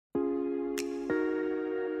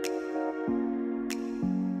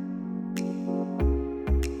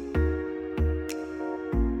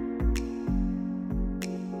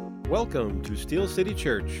Welcome to Steel City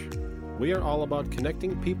Church. We are all about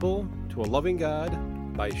connecting people to a loving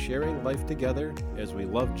God by sharing life together as we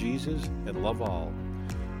love Jesus and love all.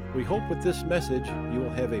 We hope with this message you will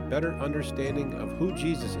have a better understanding of who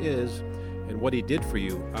Jesus is and what he did for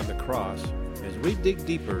you on the cross as we dig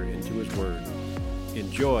deeper into his word.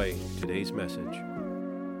 Enjoy today's message.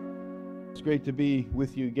 It's great to be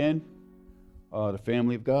with you again, the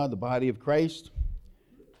family of God, the body of Christ.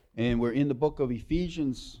 And we're in the book of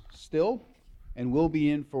Ephesians still, and we'll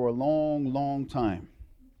be in for a long, long time.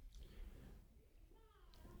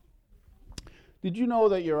 Did you know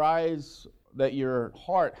that your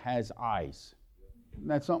heart has eyes? Isn't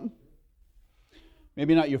that something?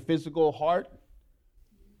 Maybe not your physical heart,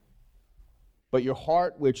 but your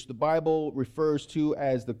heart, which the Bible refers to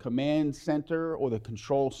as the command center or the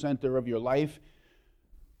control center of your life.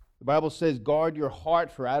 The Bible says, guard your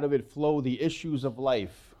heart, for out of it flow the issues of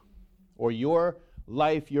life. Or your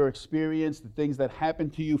life, your experience, the things that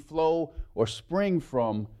happen to you flow or spring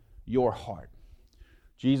from your heart.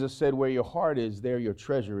 Jesus said, where your heart is, there your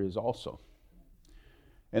treasure is also.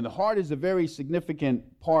 And the heart is a very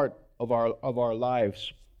significant part of our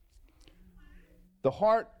lives. The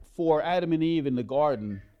heart for Adam and Eve in the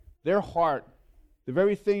garden, their heart, the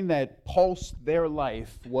very thing that pulsed their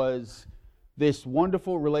life was this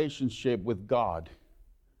wonderful relationship with God.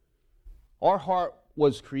 Our heart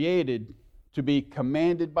was created to be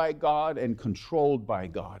commanded by God and controlled by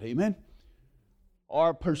God. Amen?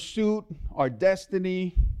 Our pursuit, our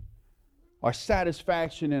destiny, our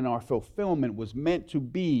satisfaction, and our fulfillment was meant to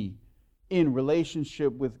be in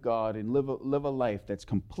relationship with God and live a life that's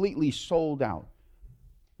completely sold out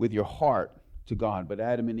with your heart to God. But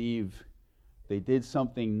Adam and Eve, they did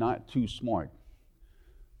something not too smart.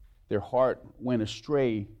 Their heart went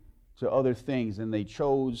astray to other things, and they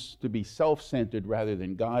chose to be self-centered rather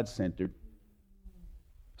than God-centered,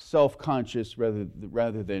 self-conscious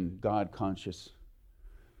rather than God-conscious.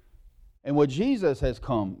 And what Jesus has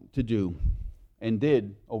come to do and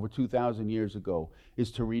did over 2,000 years ago is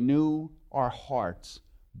to renew our hearts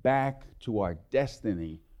back to our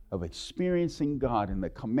destiny of experiencing God in the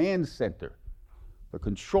command center, the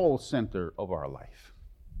control center of our life.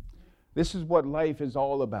 This is what life is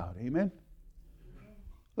all about. Amen?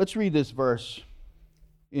 Let's read this verse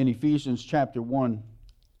in Ephesians chapter 1,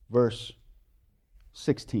 verse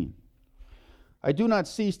 16. I do not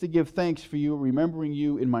cease to give thanks for you, remembering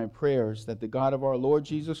you in my prayers, that the God of our Lord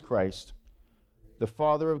Jesus Christ, the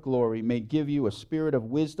Father of glory, may give you a spirit of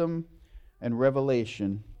wisdom and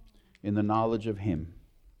revelation in the knowledge of him,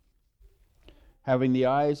 having the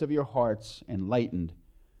eyes of your hearts enlightened,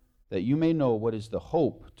 that you may know what is the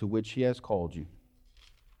hope to which he has called you,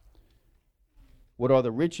 what are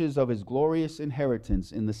the riches of his glorious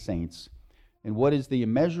inheritance in the saints, and what is the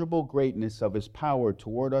immeasurable greatness of his power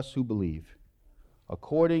toward us who believe,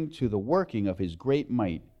 according to the working of his great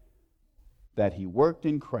might, that he worked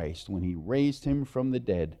in Christ when he raised him from the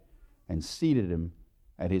dead and seated him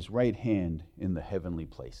at his right hand in the heavenly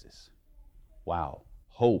places. Wow.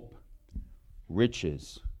 Hope,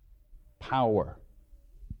 riches, power,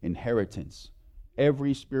 inheritance.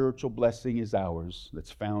 Every spiritual blessing is ours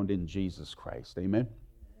that's found in Jesus Christ. Amen?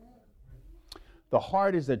 The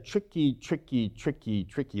heart is a tricky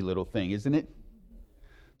little thing, isn't it?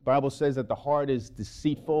 The Bible says that the heart is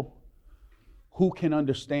deceitful. Who can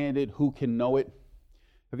understand it? Who can know it?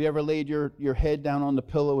 Have you ever laid your head down on the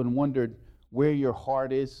pillow and wondered where your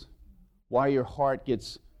heart is? Why your heart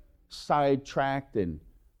gets sidetracked and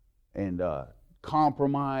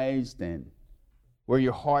compromised, and where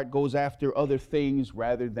your heart goes after other things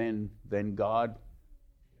rather than God,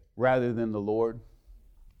 rather than the Lord?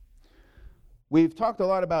 We've talked a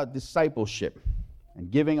lot about discipleship and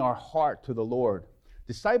giving our heart to the Lord.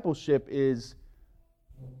 Discipleship is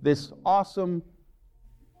this awesome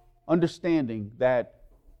understanding that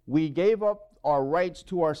we gave up our rights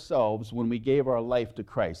to ourselves when we gave our life to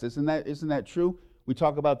Christ. Isn't that true? We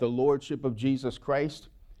talk about the lordship of Jesus Christ.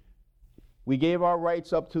 We gave our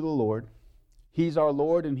rights up to the Lord. He's our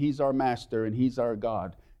Lord and he's our master and he's our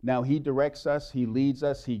God. Now he directs us, he leads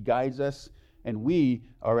us, he guides us, and we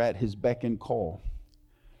are at his beck and call.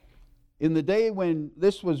 In the day when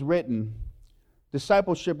this was written,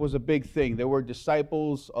 discipleship was a big thing. There were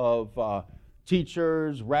disciples of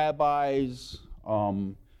teachers, rabbis,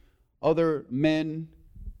 other men,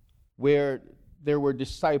 where there were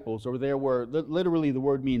disciples, or there were, literally the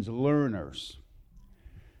word means learners.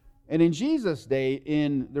 And in Jesus' day,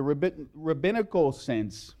 in the rabbinical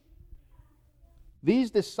sense,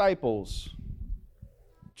 these disciples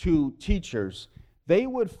to teachers, they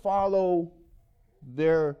would follow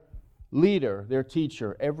their leader, their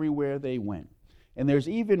teacher, everywhere they went. And there's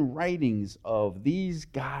even writings of these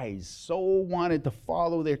guys so wanted to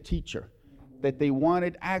follow their teacher that they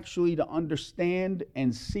wanted actually to understand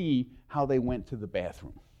and see how they went to the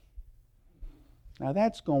bathroom. Now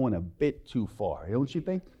that's going a bit too far, don't you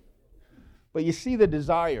think? But you see the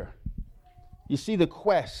desire, you see the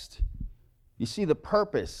quest, you see the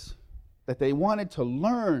purpose that they wanted to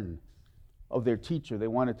learn of their teacher. They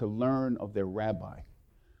wanted to learn of their rabbi.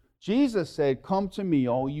 Jesus said, "Come to me,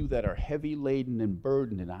 all you that are heavy laden and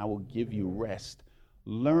burdened, and I will give you rest.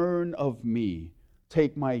 Learn of me.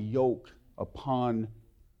 Take my yoke upon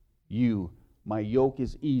you. My yoke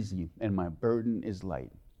is easy and my burden is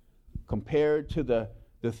light." Compared to the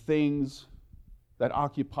things that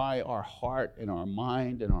occupy our heart and our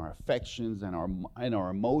mind and our affections and our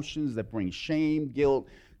emotions that bring shame, guilt,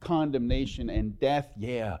 condemnation, and death,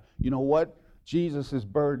 yeah, you know what? Jesus'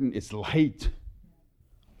 burden is light.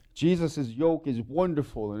 Jesus' yoke is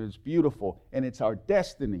wonderful and it's beautiful, and it's our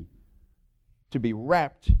destiny to be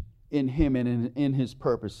wrapped in him and in his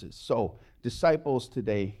purposes. So, disciples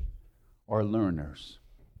today are learners.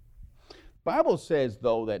 The Bible says,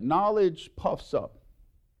 though, that knowledge puffs up,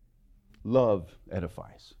 love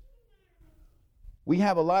edifies. We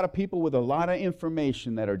have a lot of people with a lot of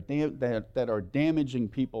information that are damaging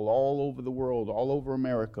people all over the world, all over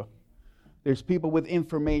America. There's people with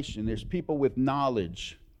information. There's people with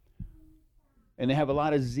knowledge. And they have a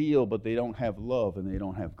lot of zeal, but they don't have love and they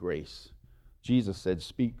don't have grace. Jesus said,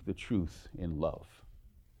 "Speak the truth in love."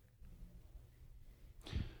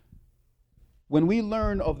 When we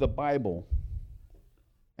learn of the Bible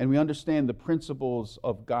and we understand the principles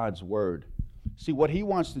of God's word, see, what he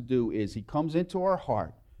wants to do is he comes into our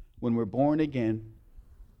heart when we're born again,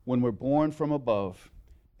 when we're born from above,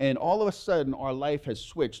 and all of a sudden our life has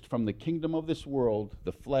switched from the kingdom of this world,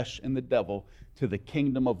 the flesh and the devil, to the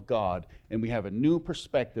kingdom of God, and we have a new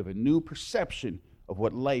perspective, a new perception of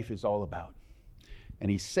what life is all about. And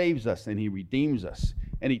he saves us and he redeems us,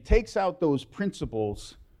 and he takes out those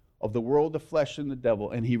principles of the world, the flesh, and the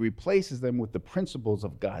devil, and he replaces them with the principles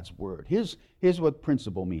of God's word. Here's what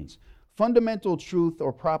principle means. Fundamental truth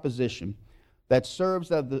or proposition that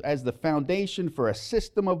serves as the foundation for a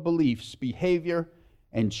system of beliefs, behavior,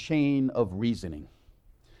 and chain of reasoning.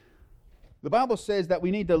 The Bible says that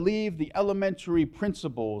we need to leave the elementary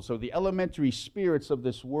principles or the elementary spirits of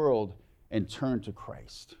this world and turn to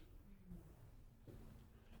Christ.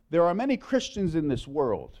 There are many Christians in this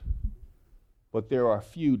world, but there are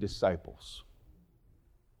few disciples.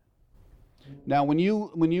 Now, when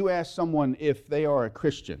you ask someone if they are a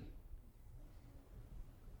Christian,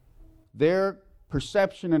 their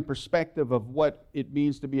perception and perspective of what it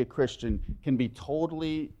means to be a Christian can be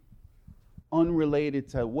totally unrelated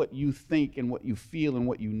to what you think and what you feel and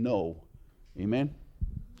what you know. Amen?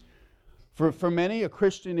 For many, a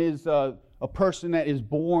Christian is a person that is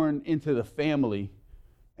born into the family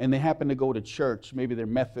and they happen to go to church. Maybe they're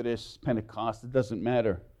Methodist, Pentecost, it doesn't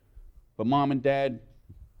matter. But mom and dad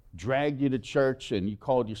dragged you to church and you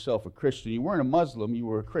called yourself a Christian. You weren't a Muslim, you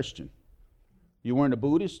were a Christian. You weren't a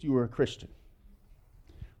Buddhist, you were a Christian.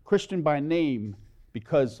 Christian by name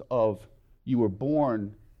because of you were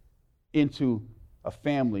born into a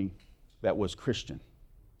family that was Christian.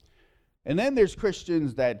 And then there's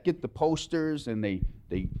Christians that get the posters and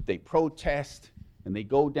they protest and they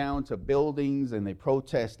go down to buildings and they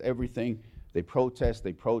protest everything. They protest,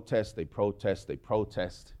 they protest, they protest, they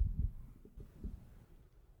protest.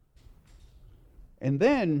 And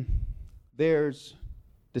then there's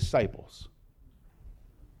disciples.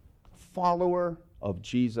 Follower of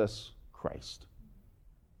Jesus Christ.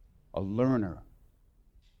 A learner.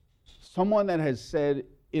 Someone that has said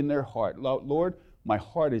in their heart, "Lord, my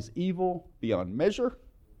heart is evil beyond measure.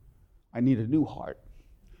 I need a new heart.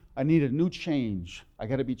 I need a new change. I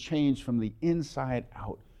got to be changed from the inside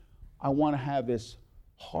out. I want to have this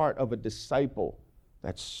heart of a disciple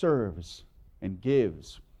that serves and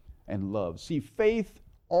gives and loves." See, faith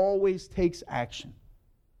always takes action.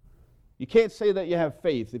 You can't say that you have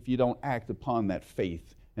faith if you don't act upon that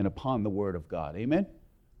faith and upon the Word of God. Amen?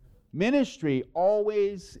 Ministry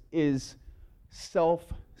always is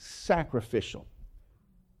self-sacrificial.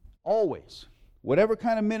 Always. Whatever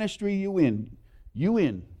kind of ministry you in.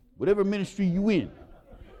 Whatever ministry you in.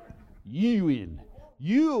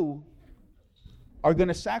 You are going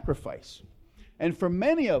to sacrifice. And for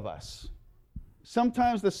many of us,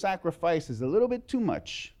 sometimes the sacrifice is a little bit too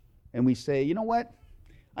much. And we say, you know what?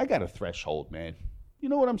 I got a threshold, man. You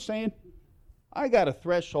know what I'm saying? I got a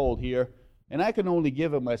threshold here, and I can only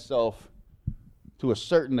give of myself to a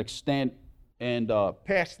certain extent, and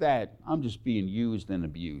past that, I'm just being used and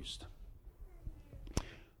abused.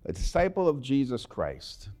 A disciple of Jesus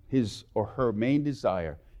Christ, his or her main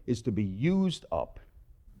desire is to be used up,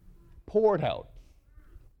 poured out,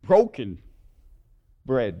 broken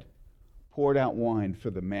bread, poured out wine for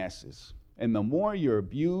the masses. And the more you're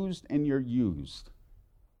abused and you're used,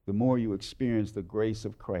 the more you experience the grace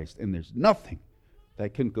of Christ. And there's nothing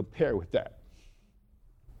that can compare with that.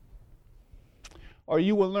 Are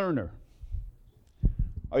you a learner?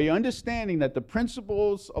 Are you understanding that the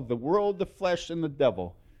principles of the world, the flesh, and the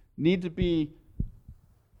devil need to be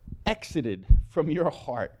exited from your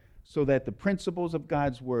heart so that the principles of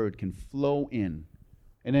God's word can flow in?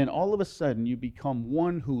 And then all of a sudden you become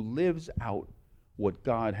one who lives out what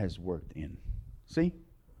God has worked in. See?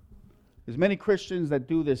 There's many Christians that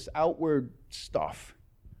do this outward stuff.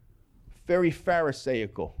 Very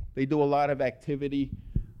Pharisaical. They do a lot of activity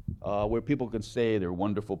where people can say they're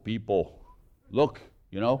wonderful people. Look,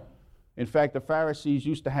 In fact, the Pharisees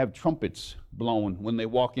used to have trumpets blown when they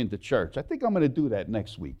walk into church. I think I'm going to do that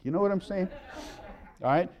next week. You know what I'm saying?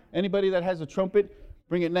 All right? Anybody that has a trumpet,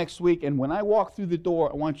 bring it next week. And when I walk through the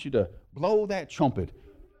door, I want you to blow that trumpet.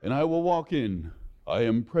 And I will walk in. I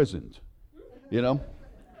am present.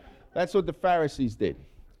 That's what the Pharisees did.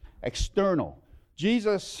 External.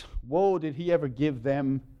 Jesus, woe, did he ever give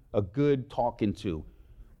them a good talking to.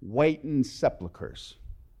 Whitened sepulchres.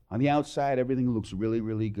 On the outside, everything looks really,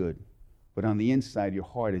 really good. But on the inside, your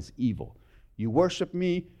heart is evil. You worship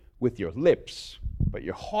me with your lips, but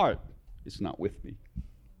your heart is not with me.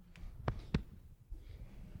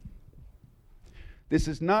 This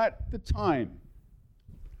is not the time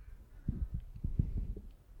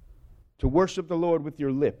to worship the Lord with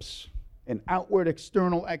your lips, an outward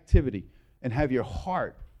external activity, and have your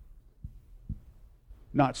heart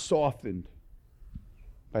not softened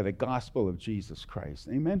by the gospel of Jesus Christ.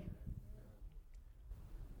 Amen?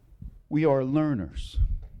 We are learners.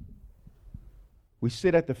 We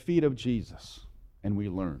sit at the feet of Jesus and we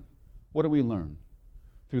learn. What do we learn?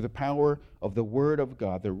 Through the power of the Word of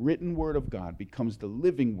God, the written Word of God becomes the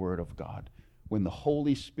living Word of God when the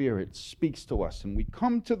Holy Spirit speaks to us. And we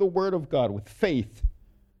come to the Word of God with faith,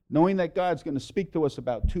 knowing that God's going to speak to us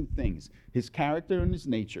about two things: His character and His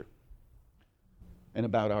nature, and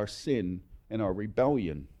about our sin and our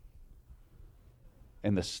rebellion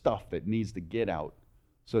and the stuff that needs to get out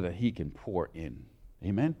so that He can pour in.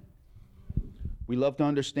 Amen? We love to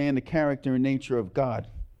understand the character and nature of God.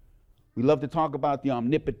 We love to talk about the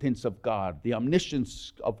omnipotence of God, the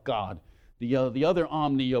omniscience of God, the other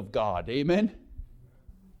omni of God. Amen?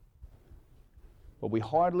 But we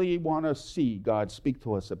hardly want to see God speak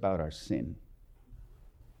to us about our sin.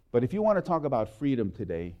 But if you want to talk about freedom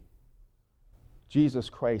today, Jesus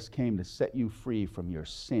Christ came to set you free from your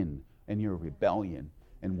sin and your rebellion.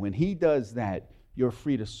 And when He does that, you're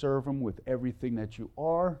free to serve Him with everything that you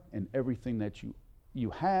are and everything that you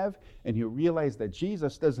have, and you realize that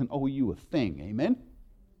Jesus doesn't owe you a thing. Amen?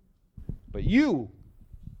 But you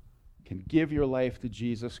can give your life to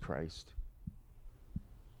Jesus Christ.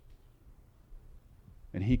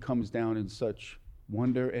 And He comes down in such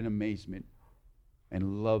wonder and amazement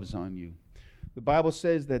and loves on you. The Bible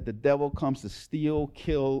says that the devil comes to steal,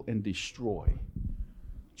 kill, and destroy.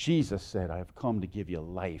 Jesus said, I have come to give you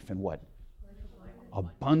life. And what?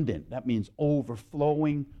 Abundant. That means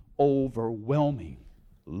overflowing, overwhelming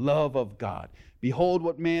love of God. Behold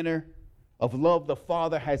what manner of love the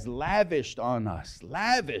Father has lavished on us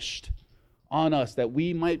that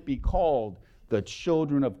we might be called the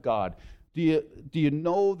children of God. Do you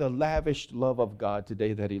know the lavished love of God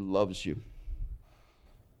today, that He loves you?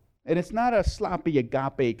 And it's not a sloppy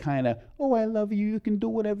agape kind of, oh, I love you, you can do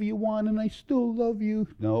whatever you want, and I still love you.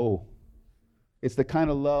 No. It's the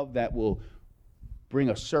kind of love that will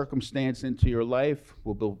bring a circumstance into your life,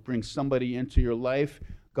 will bring somebody into your life.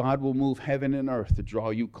 God will move heaven and earth to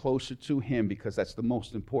draw you closer to Him, because that's the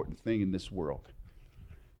most important thing in this world.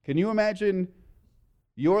 Can you imagine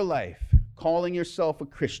your life calling yourself a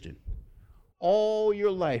Christian? All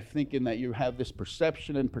your life thinking that you have this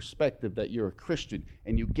perception and perspective that you're a Christian,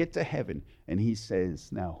 and you get to heaven and He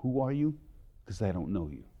says, now who are you? Because I don't know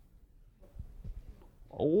you.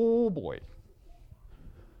 Oh boy.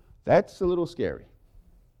 That's a little scary.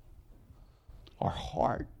 Our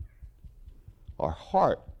heart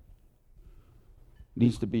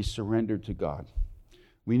needs to be surrendered to God.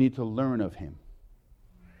 We need to learn of Him.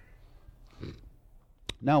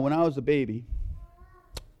 Now, when I was a baby,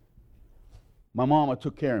 my mama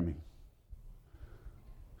took care of me.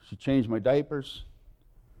 She changed my diapers.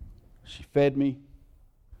 She fed me.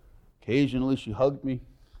 Occasionally, she hugged me.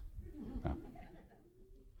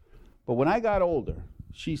 But when I got older,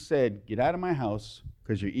 she said, get out of my house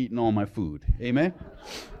because you're eating all my food. Amen?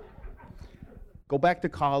 Go back to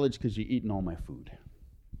college because you're eating all my food.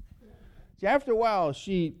 See, after a while,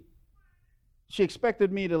 she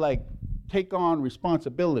expected me to like take on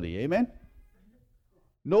responsibility. Amen?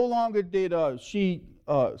 No longer did she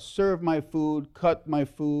serve my food, cut my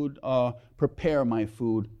food, prepare my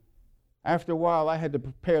food. After a while, I had to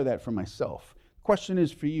prepare that for myself. Question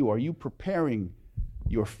is for you, are you preparing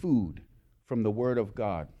your food from the Word of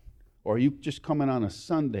God? Or are you just coming on a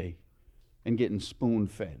Sunday and getting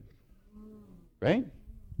spoon-fed? Right?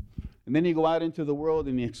 And then you go out into the world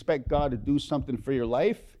and you expect God to do something for your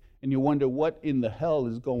life, and you wonder what in the hell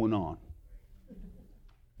is going on.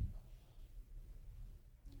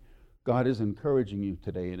 God is encouraging you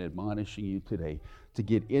today and admonishing you today to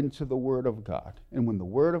get into the Word of God. And when the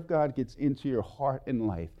Word of God gets into your heart and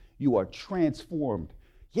life, you are transformed.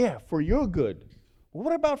 Yeah, for your good. But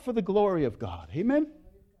what about for the glory of God? Amen?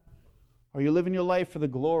 Are you living your life for the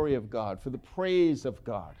glory of God, for the praise of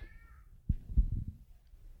God?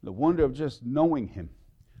 The wonder of just knowing Him.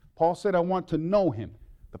 Paul said, I want to know Him,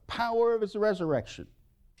 the power of His resurrection,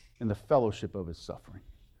 and the fellowship of His suffering.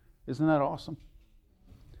 Isn't that awesome?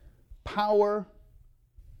 Power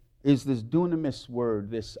is this dunamis word,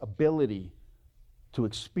 this ability to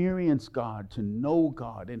experience God, to know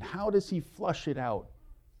God. And how does He flush it out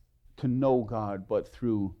to know God, but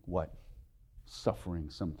through what? Suffering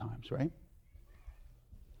sometimes, right?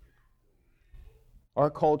 Our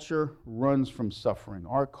culture runs from suffering.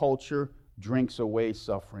 Our culture drinks away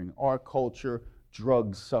suffering. Our culture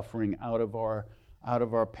drugs suffering out of our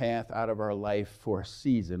path, out of our life for a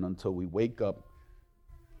season until we wake up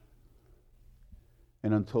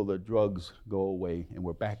and until the drugs go away and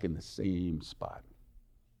we're back in the same spot.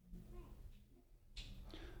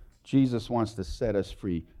 Jesus wants to set us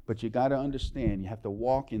free, but you got to understand, you have to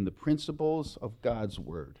walk in the principles of God's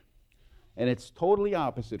Word. And it's totally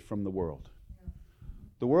opposite from the world.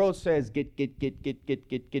 The world says, get. The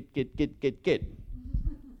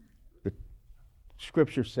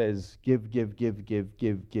Scripture says, give.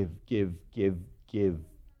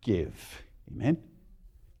 Amen?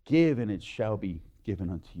 Give, and it shall be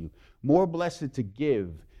given unto you. More blessed to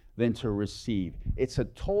give than to receive. It's a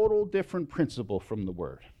total different principle from the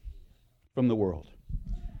Word, from the world.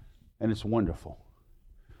 And it's wonderful.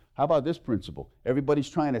 How about this principle?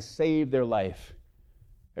 Everybody's trying to save their life.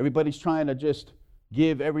 Everybody's trying to just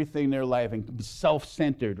give everything in their life and be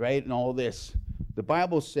self-centered, right? And all this. The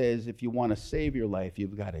Bible says if you want to save your life,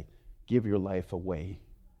 you've got to give your life away.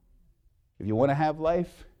 If you want to have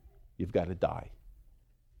life, you've got to die.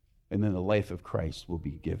 And then the life of Christ will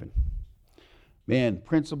be given. Man,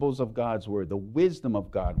 principles of God's Word, the wisdom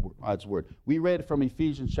of God's Word. We read from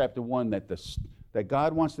Ephesians chapter 1 that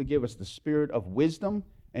God wants to give us the spirit of wisdom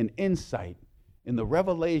and insight in the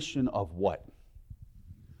revelation of what?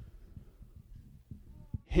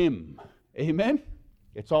 Him. Amen?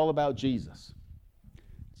 It's all about Jesus.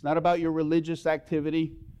 It's not about your religious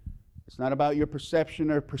activity. It's not about your perception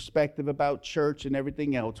or perspective about church and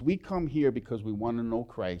everything else. We come here because we want to know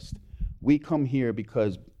Christ. We come here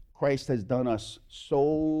because Christ has done us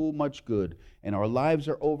so much good, and our lives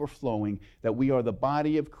are overflowing, that we are the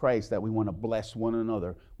body of Christ, that we want to bless one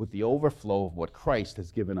another with the overflow of what Christ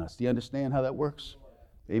has given us. Do you understand how that works?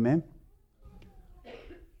 Amen?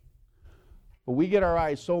 But we get our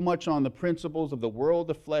eyes so much on the principles of the world,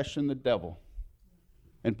 the flesh, and the devil.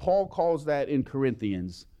 And Paul calls that in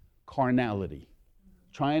Corinthians carnality.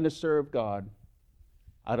 Trying to serve God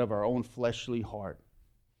out of our own fleshly heart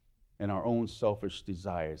and our own selfish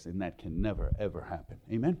desires. And that can never, ever happen.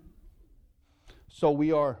 Amen? So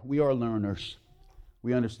we are learners.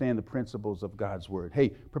 We understand the principles of God's Word. Hey,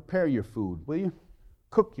 prepare your food, will you?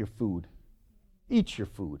 Cook your food. Eat your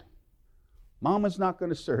food. Mama's not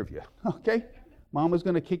going to serve you, okay? Mama's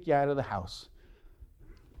going to kick you out of the house.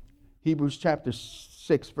 Hebrews chapter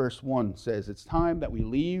 6, verse 1 says, it's time that we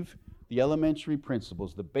leave the elementary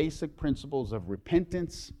principles, the basic principles of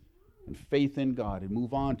repentance and faith in God, and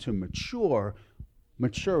move on to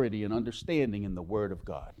maturity and understanding in the Word of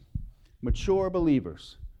God. Mature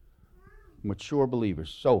believers. Mature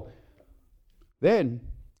believers. So, then,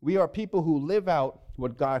 we are people who live out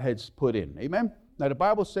what God has put in. Amen? Now, the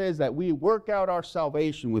Bible says that we work out our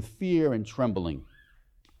salvation with fear and trembling.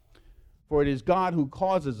 For it is God who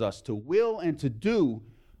causes us to will and to do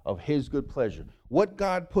of His good pleasure. What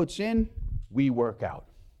God puts in, we work out.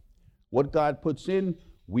 What God puts in,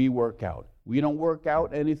 we work out. We don't work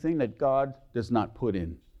out anything that God does not put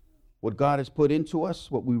in. What God has put into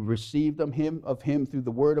us, what we received of Him through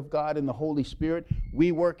the Word of God and the Holy Spirit,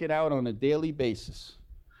 we work it out on a daily basis.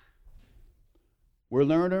 We're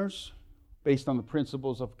learners based on the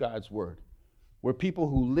principles of God's Word. We're people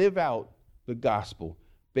who live out the gospel,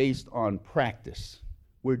 based on practice.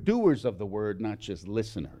 We're doers of the word, not just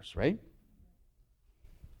listeners, right?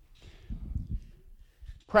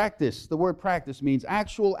 Practice, the word practice means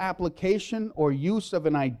actual application or use of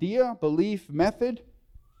an idea, belief, method,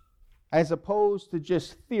 as opposed to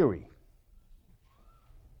just theory.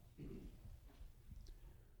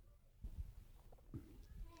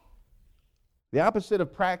 The opposite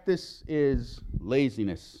of practice is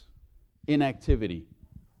laziness, inactivity,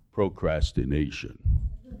 procrastination.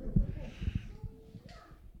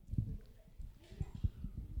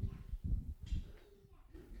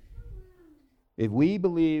 If we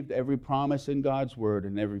believed every promise in God's word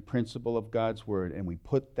and every principle of God's word, and we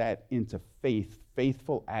put that into faith,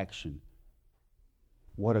 faithful action,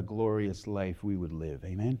 what a glorious life we would live.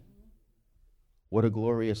 Amen? What a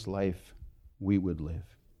glorious life we would live.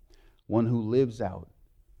 One who lives out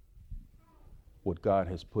what God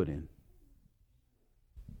has put in.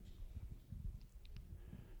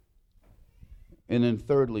 And then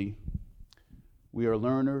thirdly, we are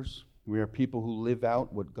learners. We are people who live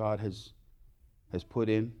out what God has put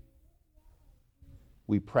in.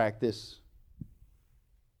 We practice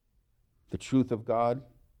the truth of God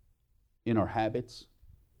in our habits,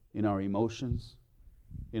 in our emotions,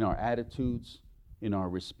 in our attitudes, in our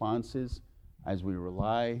responses, as we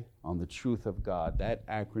rely on the truth of God. That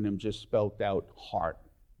acronym just spelled out heart.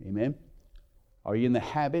 Amen? Are you in the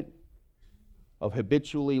habit of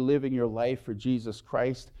habitually living your life for Jesus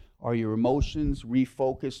Christ? Are your emotions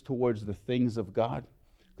refocused towards the things of God?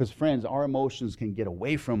 Because, friends, our emotions can get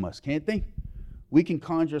away from us, can't they? We can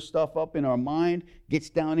conjure stuff up in our mind, gets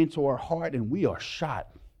down into our heart, and we are shot.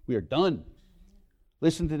 We are done.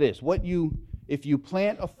 Listen to this. If you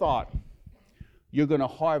plant a thought, you're going to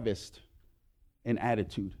harvest an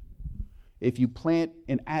attitude. If you plant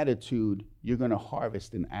an attitude, you're going to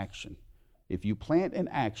harvest an action. If you plant an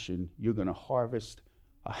action, you're going to harvest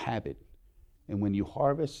a habit. And when you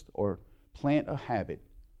harvest or plant a habit,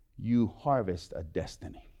 you harvest a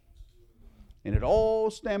destiny. And it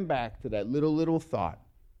all stemmed back to that little thought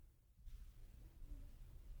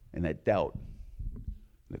and that doubt,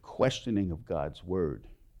 the questioning of God's word.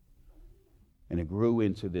 And it grew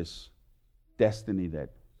into this destiny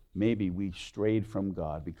that maybe we strayed from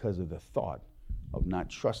God because of the thought of not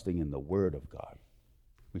trusting in the word of God.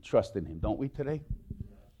 We trust in him, don't we, today?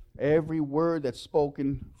 Every word that's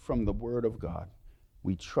spoken from the word of God,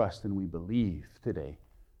 we trust and we believe today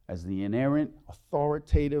as the inerrant,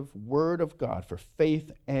 authoritative word of God for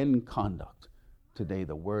faith and conduct. Today,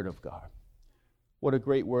 the word of God. What a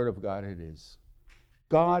great word of God it is.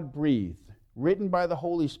 God breathed, written by the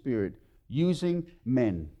Holy Spirit, using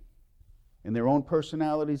men and their own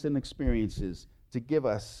personalities and experiences to give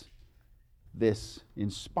us this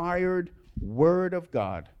inspired word of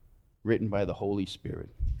God written by the Holy Spirit.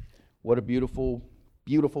 What a beautiful,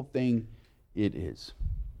 beautiful thing it is.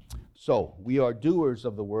 So, we are doers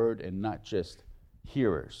of the word and not just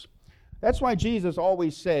hearers. That's why Jesus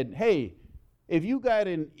always said, hey, if you got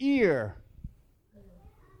an ear,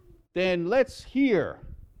 then let's hear.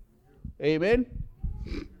 Amen?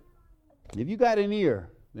 If you got an ear,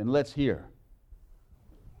 then let's hear.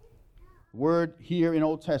 Word here in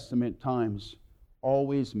Old Testament times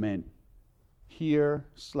always meant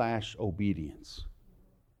hear/obedience.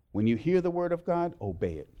 When you hear the word of God,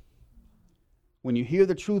 obey it. When you hear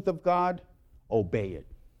the truth of God, obey it.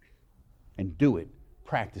 And do it.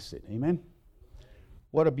 Practice it. Amen?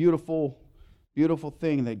 What a beautiful, beautiful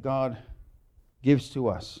thing that God gives to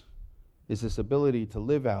us is this ability to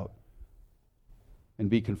live out and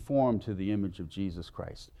be conformed to the image of Jesus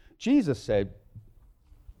Christ. Jesus said,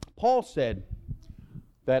 Paul said,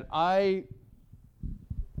 that I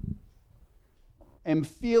am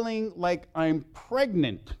feeling like I'm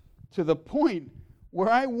pregnant to the point where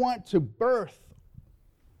I want to birth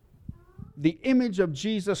the image of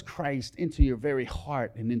Jesus Christ into your very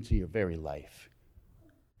heart and into your very life.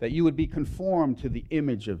 That you would be conformed to the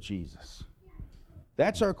image of Jesus.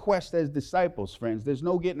 That's our quest as disciples, friends. There's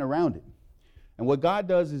no getting around it. And what God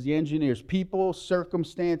does is he engineers people,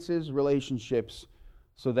 circumstances, relationships,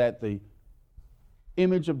 so that the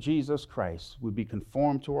image of Jesus Christ would be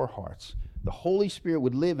conformed to our hearts. The Holy Spirit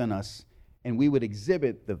would live in us, and we would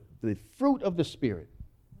exhibit the fruit of the Spirit.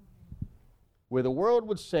 Where the world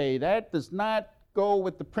would say, that does not go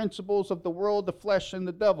with the principles of the world, the flesh, and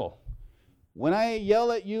the devil. When I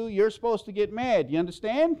yell at you, you're supposed to get mad. You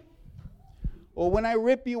understand? Or when I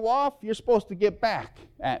rip you off, you're supposed to get back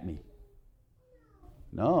at me.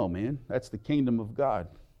 No, man, that's the kingdom of God.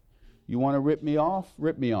 You want to rip me off?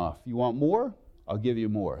 Rip me off. You want more? I'll give you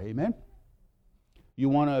more. Amen? You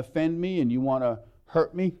want to offend me and you want to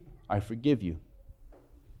hurt me? I forgive you.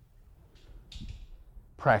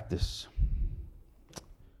 practice.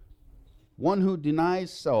 One who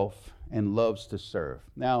denies self and loves to serve.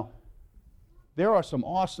 Now, there are some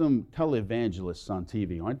awesome televangelists on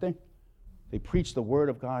TV, aren't they? They preach the Word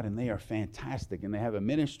of God, and they are fantastic, and they have a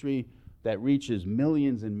ministry that reaches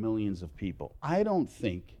millions and millions of people. I don't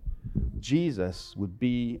think Jesus would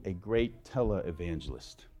be a great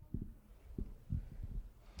televangelist.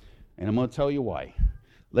 And I'm going to tell you why.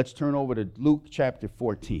 Let's turn over to Luke chapter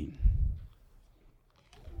 14.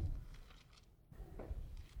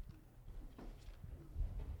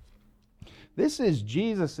 This is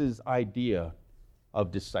Jesus' idea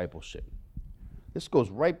of discipleship. This goes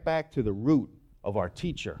right back to the root of our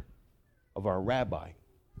teacher, of our rabbi,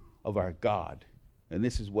 of our God. And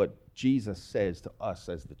this is what Jesus says to us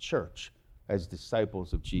as the church, as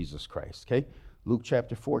disciples of Jesus Christ. Okay? Luke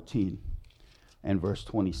chapter 14 and verse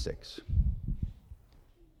 26.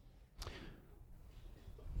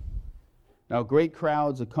 Now great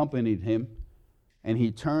crowds accompanied him, and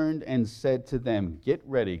he turned and said to them, get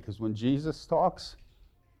ready, because when Jesus talks,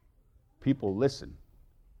 people listen.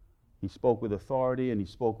 He spoke with authority and he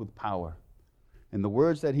spoke with power. And the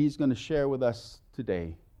words that he's going to share with us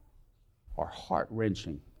today are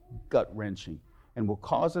heart-wrenching, gut-wrenching, and will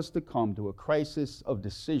cause us to come to a crisis of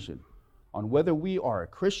decision on whether we are a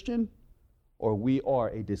Christian or we are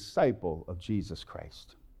a disciple of Jesus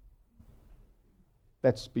Christ.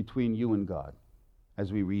 That's between you and God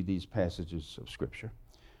as we read these passages of Scripture.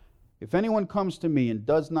 If anyone comes to me and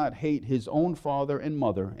does not hate his own father and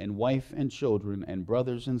mother and wife and children and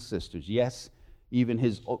brothers and sisters, yes, even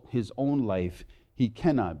his own life, he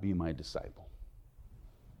cannot be my disciple.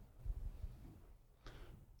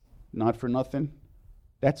 Not for nothing,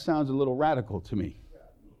 that sounds a little radical to me.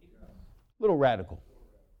 A little radical.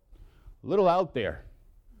 A little out there.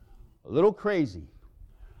 A little crazy.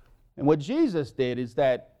 And what Jesus did is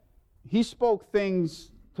that he spoke things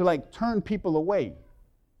to turn people away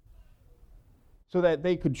so that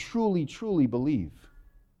they could truly, truly believe.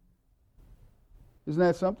 Isn't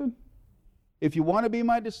that something? If you want to be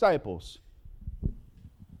my disciples,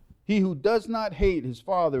 he who does not hate his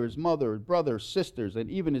father, his mother, his brothers, sisters, and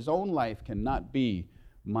even his own life cannot be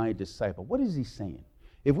my disciple. What is he saying?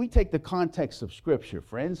 If we take the context of Scripture,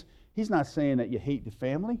 friends, he's not saying that you hate the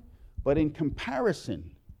family, but in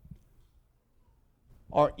comparison,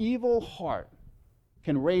 our evil heart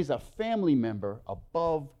can raise a family member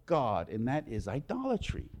above God, and that is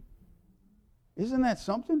idolatry. Isn't that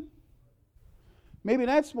something? Maybe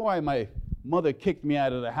that's why my mother kicked me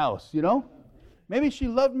out of the house, you know? Maybe she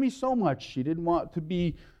loved me so much she didn't want to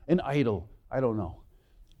be an idol. I don't know.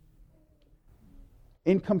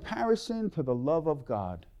 In comparison to the love of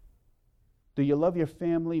God, do you love your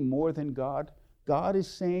family more than God? God is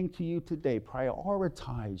saying to you today,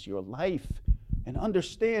 prioritize your life and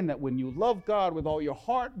understand that when you love God with all your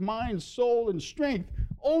heart, mind, soul, and strength,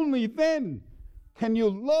 only then can you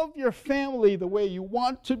love your family the way you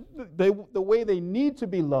want to, the way they need to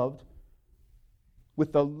be loved,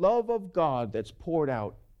 with the love of God that's poured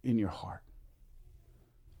out in your heart.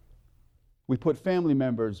 We put family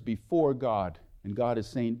members before God, and God is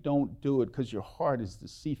saying, don't do it because your heart is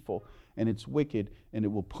deceitful and it's wicked and it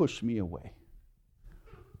will push me away.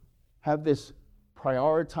 Have this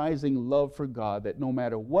prioritizing love for God that no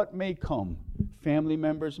matter what may come, family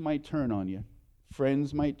members might turn on you,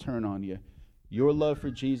 friends might turn on you, your love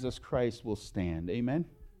for Jesus Christ will stand. Amen?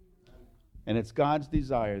 And it's God's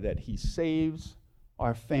desire that he saves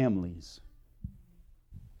our families,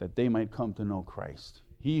 that they might come to know Christ.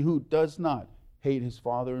 He who does not hate his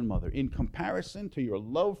father and mother, in comparison to your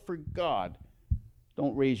love for God,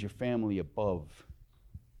 don't raise your family above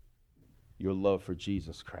your love for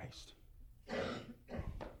Jesus Christ.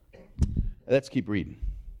 Let's keep reading.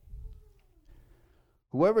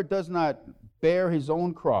 Whoever does not bear his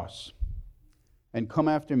own cross and come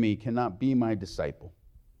after me cannot be my disciple.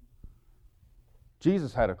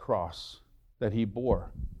 Jesus had a cross that he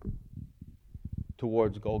bore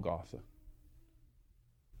towards Golgotha.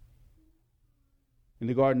 In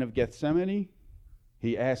the Garden of Gethsemane,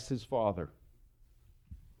 he asked his Father,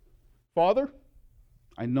 Father,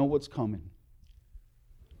 I know what's coming.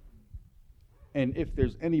 And if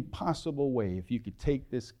there's any possible way, if you could take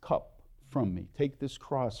this cup from me, take this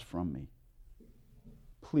cross from me,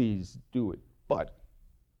 please do it. But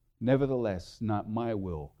nevertheless, not my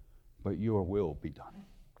will, but your will be done.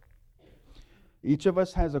 Each of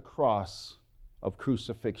us has a cross of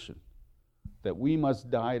crucifixion that we must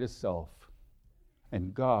die to self,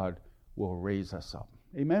 and God will raise us up.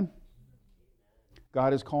 Amen?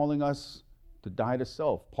 God is calling us to die to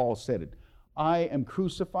self. Paul said it. I am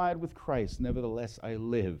crucified with Christ, nevertheless I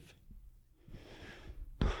live.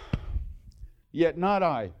 Yet not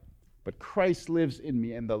I, but Christ lives in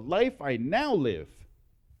me. And the life I now live,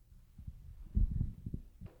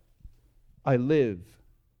 I live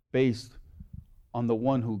based on the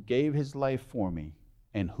one who gave his life for me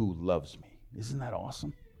and who loves me. Isn't that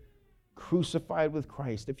awesome? Crucified with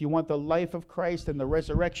Christ. If you want the life of Christ and the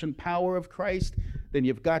resurrection power of Christ, then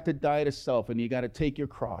you've got to die to self and you got to take your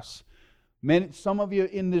cross. Some of you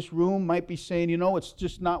in this room might be saying, it's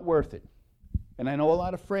just not worth it. And I know a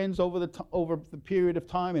lot of friends over the period of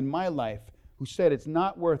time in my life who said it's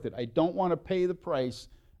not worth it. I don't want to pay the price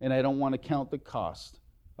and I don't want to count the cost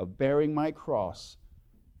of bearing my cross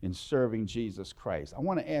in serving Jesus Christ. I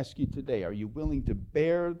want to ask you today, are you willing to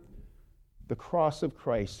bear the cross of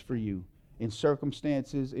Christ for you in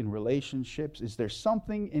circumstances, in relationships? Is there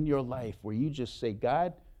something in your life where you just say,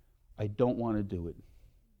 God, I don't want to do it?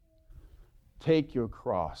 Take your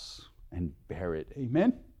cross and bear it.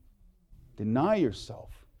 Amen? Deny yourself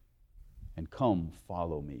and come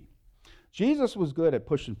follow me. Jesus was good at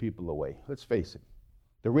pushing people away. Let's face it.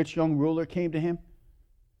 The rich young ruler came to him.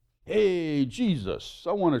 Hey, Jesus,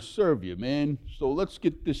 I want to serve you, man. So let's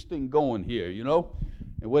get this thing going here,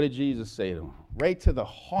 And what did Jesus say to him? Right to the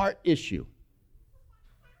heart issue.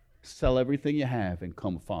 Sell everything you have and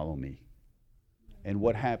come follow me. And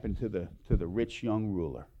what happened to the rich young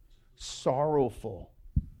ruler? Sorrowful,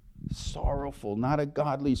 not a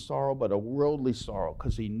godly sorrow, but a worldly sorrow,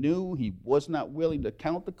 because he knew he was not willing to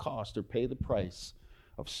count the cost or pay the price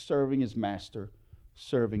of serving his master,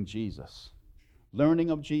 serving Jesus, learning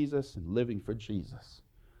of Jesus and living for Jesus.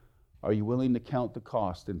 Are you willing to count the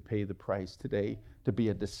cost and pay the price today to be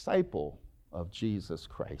a disciple of Jesus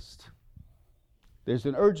Christ? There's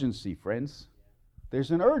an urgency, friends.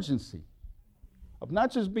 There's an urgency of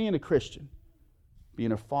not just being a Christian,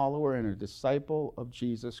 being a follower and a disciple of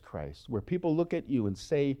Jesus Christ, where people look at you and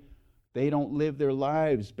say they don't live their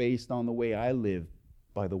lives based on the way I live,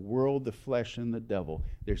 by the world, the flesh, and the devil.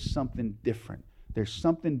 There's something different. There's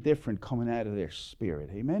something different coming out of their spirit.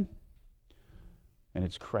 Amen? And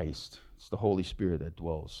it's Christ. It's the Holy Spirit that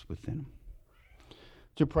dwells within them.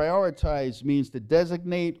 To prioritize means to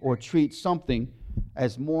designate or treat something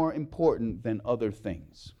as more important than other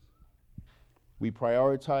things. We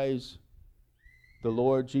prioritize the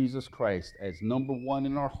Lord Jesus Christ as number one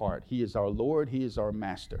in our heart. He is our Lord. He is our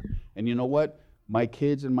master. And you know what? My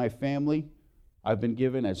kids and my family, I've been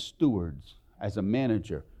given as stewards, as a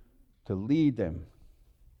manager, to lead them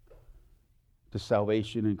to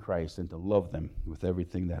salvation in Christ and to love them with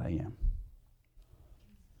everything that I am.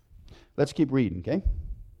 Let's keep reading, okay?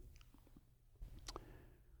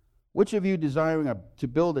 Which of you desiring to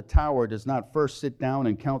build a tower does not first sit down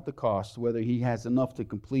and count the cost, whether he has enough to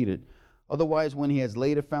complete it? Otherwise, when he has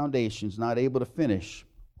laid a foundation, is not able to finish,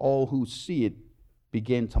 all who see it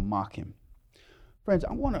begin to mock him. Friends,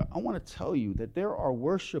 I want to tell you that there are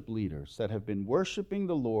worship leaders that have been worshiping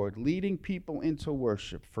the Lord, leading people into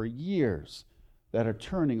worship for years, that are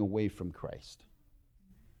turning away from Christ.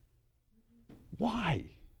 Why?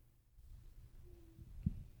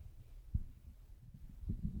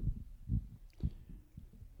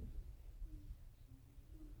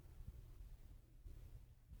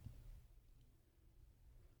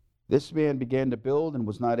 This man began to build and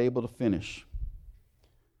was not able to finish.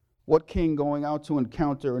 What king going out to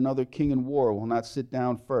encounter another king in war will not sit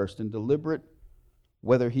down first and deliberate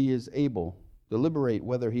whether he is able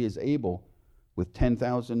with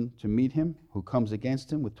 10,000 to meet him who comes against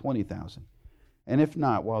him with 20,000? And if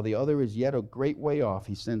not, while the other is yet a great way off,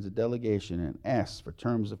 he sends a delegation and asks for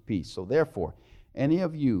terms of peace. So therefore, any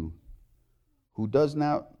of you who does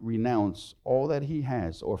not renounce all that he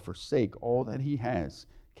has or forsake all that he has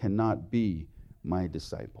cannot be my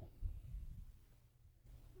disciple.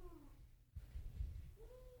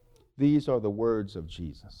 These are the words of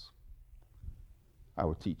Jesus,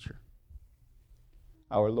 our teacher,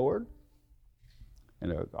 our Lord,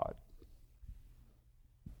 and our God.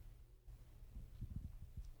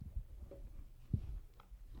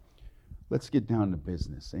 Let's get down to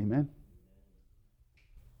business, amen?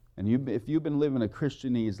 And if you've been living a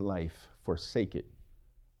Christianese life, forsake it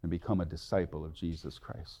and become a disciple of Jesus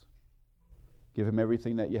Christ. Give him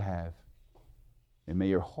everything that you have, and may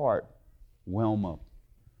your heart whelm up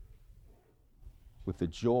with the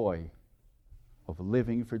joy of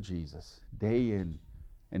living for Jesus day in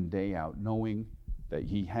and day out, knowing that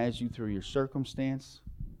he has you through your circumstance,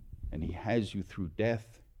 and he has you through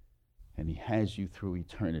death, and he has you through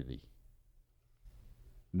eternity.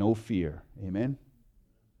 No fear, amen?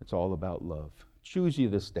 It's all about love. Choose you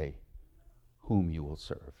this day whom you will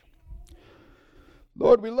serve.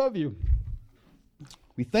 Lord, we love you.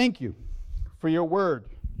 We thank you for your word.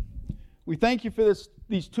 We thank you for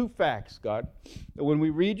these two facts, God. That when we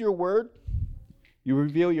read your word, you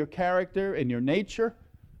reveal your character and your nature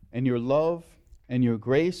and your love and your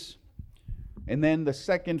grace. And then the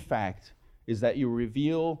second fact is that you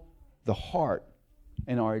reveal the heart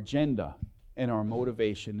and our agenda and our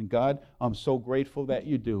motivation. And God, I'm so grateful that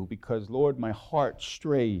you do, because, Lord, my heart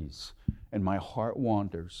strays and my heart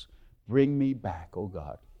wanders. Bring me back, oh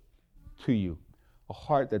God, to you. A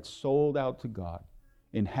heart that's sold out to God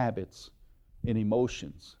in habits, in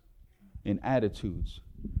emotions, in attitudes,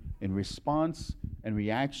 in response and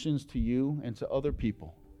reactions to you and to other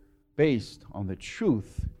people, based on the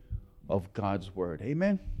truth of God's word.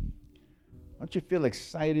 Amen? Don't you feel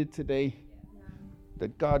excited today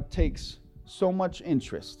that God takes so much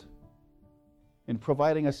interest in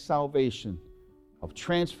providing us salvation of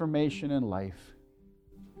transformation in life?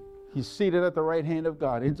 He's seated at the right hand of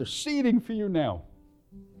God, interceding for you now,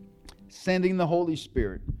 sending the Holy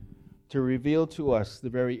Spirit to reveal to us the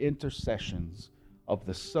very intercessions of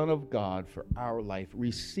the Son of God for our life.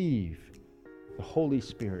 Receive the Holy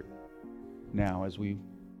Spirit now as we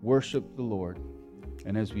worship the Lord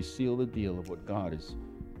and as we seal the deal of what God is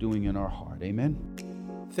doing in our heart. Amen.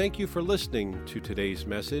 Thank you for listening to today's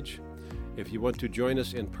message. If you want to join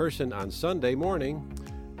us in person on Sunday morning,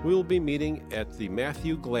 we will be meeting at the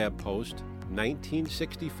Matthew Glab Post,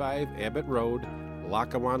 1965 Abbott Road,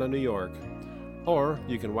 Lackawanna, New York. Or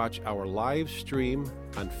you can watch our live stream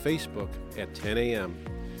on Facebook at 10 a.m.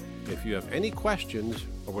 If you have any questions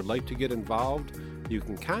or would like to get involved, you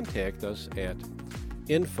can contact us at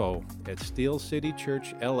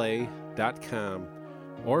info@steelcitychurchla.com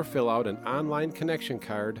or fill out an online connection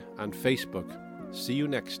card on Facebook. See you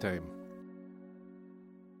next time.